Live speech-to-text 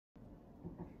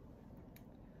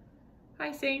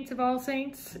Hi Saints of all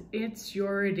saints, it's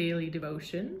your daily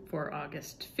devotion for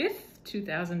August 5th,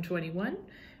 2021.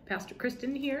 Pastor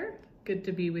Kristen here, good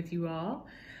to be with you all.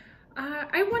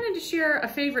 I wanted to share a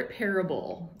favorite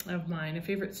parable of mine, a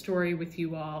favorite story with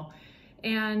you all.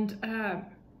 And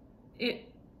it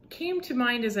came to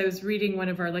mind as I was reading one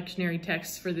of our lectionary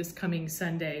texts for this coming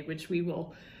Sunday, which we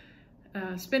will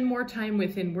spend more time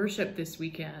with in worship this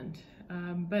weekend.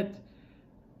 But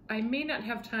I may not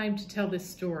have time to tell this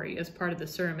story as part of the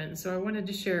sermon, so I wanted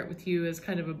to share it with you as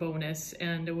kind of a bonus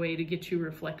and a way to get you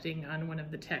reflecting on one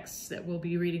of the texts that we'll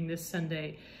be reading this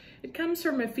Sunday. It comes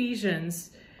from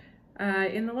Ephesians.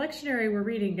 In the lectionary, we're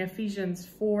reading Ephesians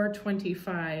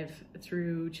 4:25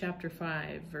 through chapter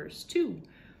 5, verse 2.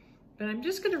 But I'm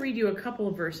just going to read you a couple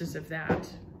of verses of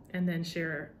that and then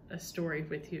share a story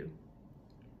with you.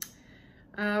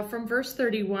 From verse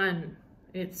 31,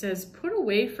 it says, "Put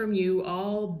away from you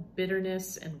all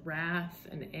bitterness and wrath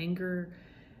and anger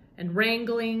and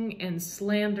wrangling and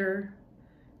slander,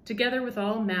 together with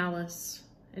all malice,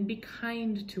 and be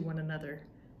kind to one another,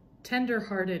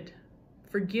 tender-hearted,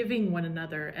 forgiving one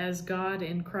another as God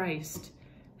in Christ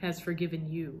has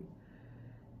forgiven you.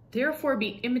 Therefore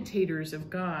be imitators of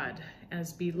God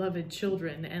as beloved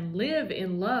children, and live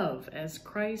in love as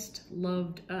Christ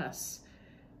loved us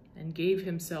and gave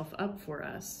himself up for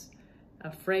us,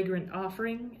 a fragrant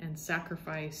offering and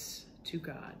sacrifice to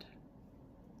God."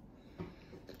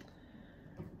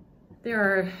 There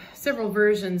are several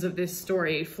versions of this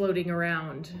story floating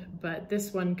around, but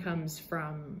this one comes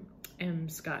from M.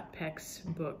 Scott Peck's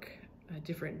book, A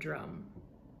Different Drum.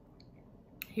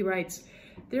 He writes,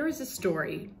 "There is a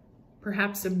story,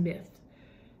 perhaps a myth.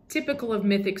 Typical of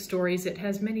mythic stories, it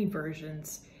has many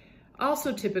versions.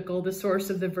 Also typical, the source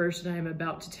of the version I am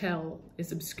about to tell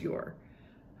is obscure.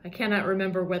 I cannot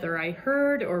remember whether I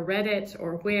heard or read it,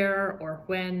 or where, or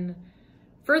when.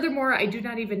 Furthermore, I do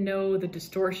not even know the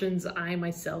distortions I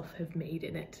myself have made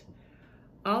in it.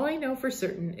 All I know for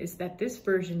certain is that this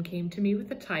version came to me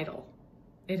with a title.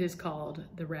 It is called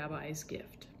The Rabbi's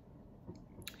Gift.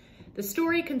 The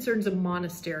story concerns a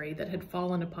monastery that had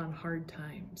fallen upon hard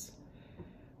times.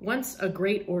 Once a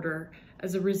great order,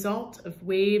 as a result of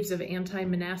waves of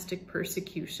anti-monastic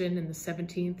persecution in the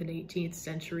 17th and 18th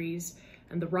centuries,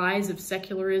 and the rise of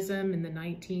secularism in the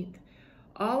 19th,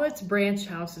 all its branch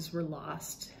houses were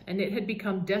lost, and it had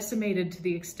become decimated to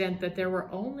the extent that there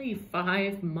were only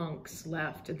 5 monks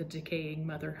left in the decaying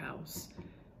mother house.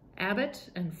 Abbot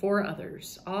and 4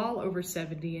 others, all over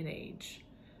 70 in age.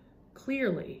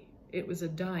 Clearly, it was a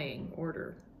dying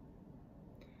order.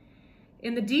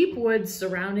 In the deep woods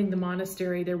surrounding the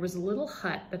monastery, there was a little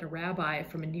hut that a rabbi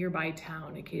from a nearby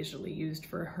town occasionally used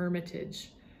for a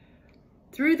hermitage.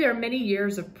 Through their many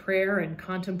years of prayer and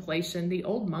contemplation, the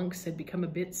old monks had become a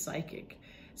bit psychic,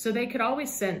 so they could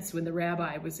always sense when the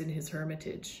rabbi was in his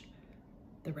hermitage.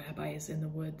 "The rabbi is in the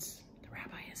woods. The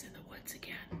rabbi is in the woods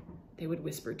again," they would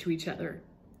whisper to each other.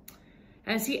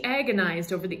 As he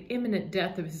agonized over the imminent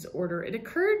death of his order, it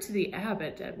occurred to the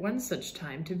abbot at one such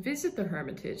time to visit the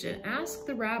hermitage and ask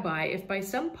the rabbi if by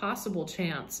some possible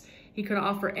chance he could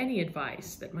offer any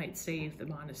advice that might save the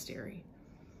monastery.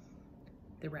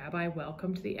 The rabbi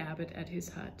welcomed the abbot at his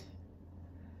hut.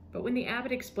 But when the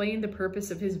abbot explained the purpose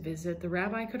of his visit, the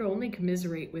rabbi could only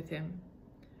commiserate with him.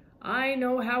 "I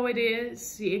know how it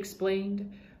is," he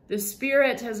explained. "The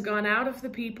spirit has gone out of the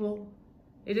people.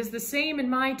 It is the same in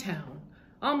my town.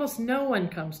 Almost no one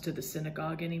comes to the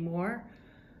synagogue anymore."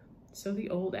 So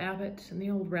the old abbot and the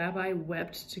old rabbi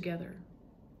wept together.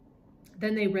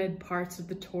 Then they read parts of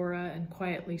the Torah and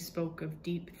quietly spoke of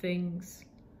deep things.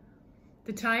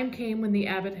 The time came when the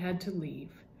abbot had to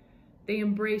leave. They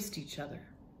embraced each other.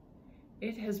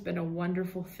 "It has been a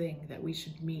wonderful thing that we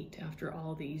should meet after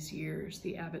all these years,"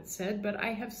 the abbot said, "but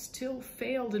I have still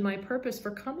failed in my purpose for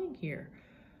coming here.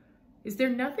 Is there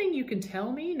nothing you can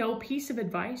tell me, no piece of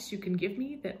advice you can give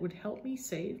me that would help me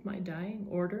save my dying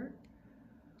order?"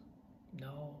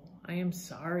 "No, I am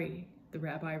sorry," the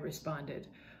rabbi responded.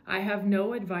 "I have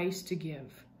no advice to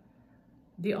give.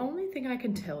 The only thing I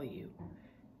can tell you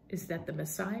is that the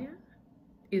Messiah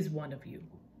is one of you."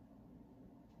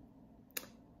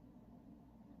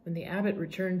 When the abbot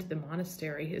returned to the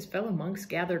monastery, his fellow monks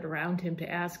gathered around him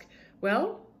to ask,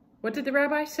 "Well, what did the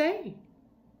rabbi say?"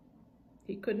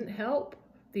 "He couldn't help,"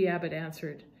 the abbot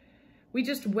answered. "We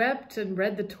just wept and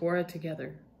read the Torah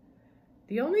together.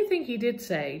 The only thing he did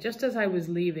say, just as I was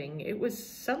leaving, it was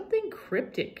something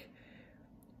cryptic,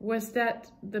 was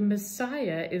that the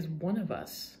Messiah is one of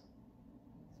us."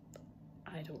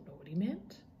 I don't know what he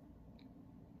meant.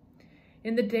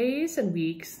 In the days and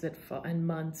weeks and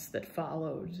months that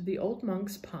followed, the old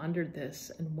monks pondered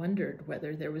this and wondered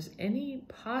whether there was any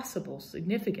possible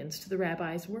significance to the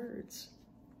rabbi's words.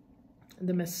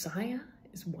 The Messiah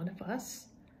is one of us?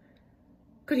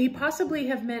 Could he possibly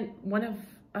have meant one of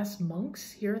us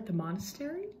monks here at the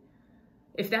monastery?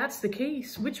 If that's the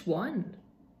case, which one?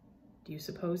 Do you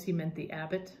suppose he meant the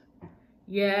abbot?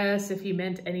 Yes, if he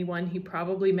meant anyone, he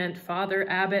probably meant Father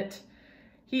Abbot.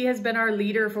 He has been our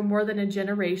leader for more than a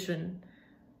generation.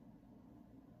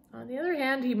 On the other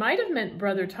hand, he might have meant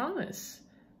Brother Thomas.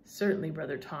 Certainly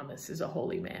Brother Thomas is a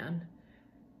holy man.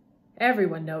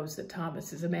 Everyone knows that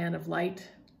Thomas is a man of light.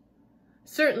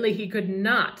 Certainly he could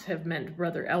not have meant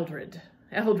Brother Eldred.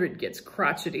 Eldred gets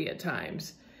crotchety at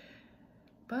times.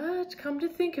 But come to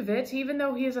think of it, even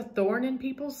though he is a thorn in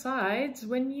people's sides,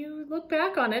 when you look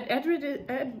back on it,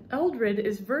 Eldred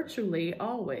is virtually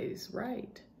always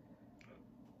right.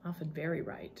 Often very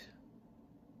right.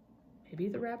 Maybe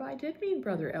the rabbi did mean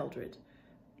Brother Eldred,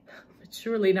 but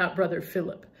surely not Brother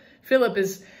Philip. Philip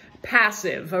is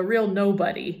passive, a real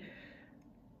nobody.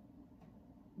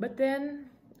 But then,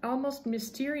 almost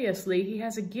mysteriously, he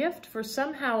has a gift for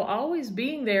somehow always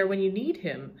being there when you need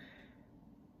him.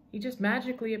 He just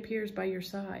magically appears by your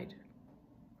side.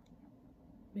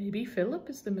 Maybe Philip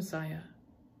is the Messiah.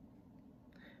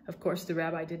 Of course, the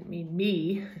rabbi didn't mean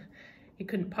me. He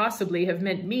couldn't possibly have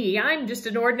meant me. I'm just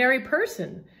an ordinary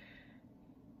person.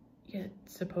 Yet,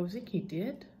 supposing he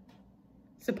did?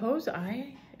 Suppose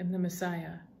I am the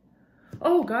Messiah.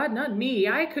 Oh God, not me.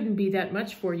 I couldn't be that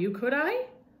much for you, could I?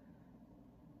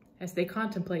 As they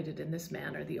contemplated in this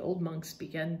manner, the old monks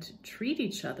began to treat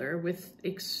each other with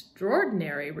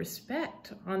extraordinary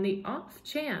respect on the off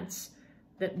chance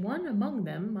that one among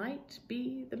them might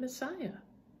be the Messiah.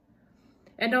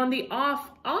 And on the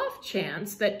off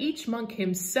chance that each monk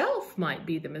himself might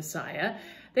be the Messiah,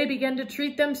 they began to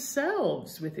treat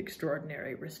themselves with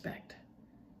extraordinary respect.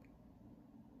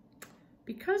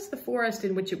 Because the forest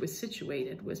in which it was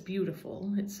situated was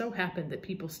beautiful, it so happened that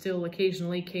people still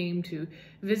occasionally came to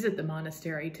visit the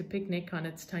monastery, to picnic on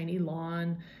its tiny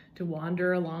lawn, to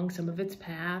wander along some of its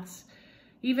paths,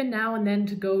 even now and then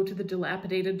to go to the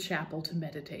dilapidated chapel to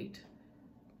meditate.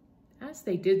 As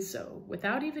they did so,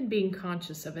 without even being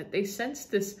conscious of it, they sensed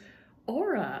this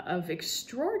aura of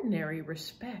extraordinary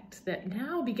respect that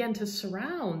now began to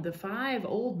surround the 5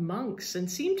 old monks and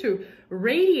seemed to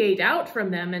radiate out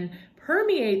from them and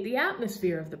permeate the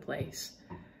atmosphere of the place.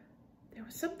 There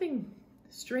was something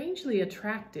strangely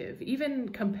attractive, even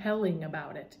compelling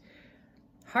about it.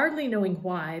 Hardly knowing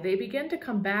why, they began to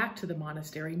come back to the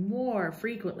monastery more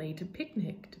frequently to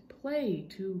picnic, to play,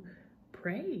 to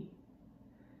pray.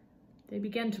 They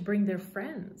began to bring their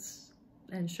friends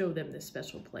and show them this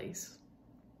special place.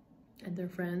 And their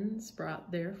friends brought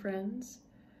their friends.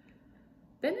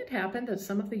 Then it happened that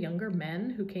some of the younger men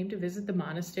who came to visit the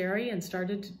monastery and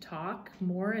started to talk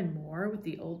more and more with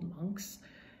the old monks,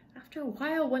 after a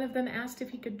while, one of them asked if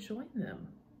he could join them.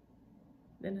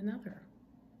 Then another,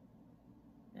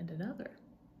 and another.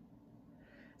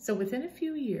 So within a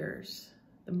few years,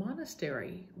 the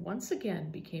monastery once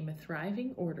again became a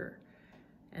thriving order,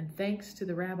 and thanks to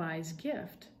the rabbi's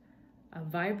gift, a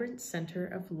vibrant center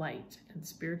of light and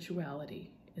spirituality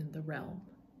in the realm.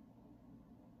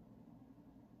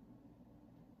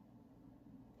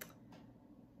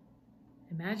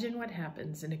 Imagine what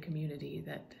happens in a community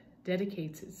that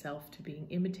dedicates itself to being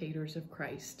imitators of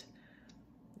Christ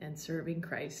and serving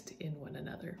Christ in one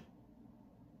another.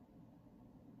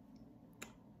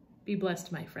 Be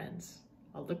blessed, my friends.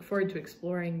 I'll look forward to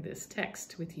exploring this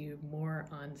text with you more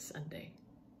on Sunday.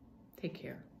 Take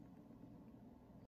care.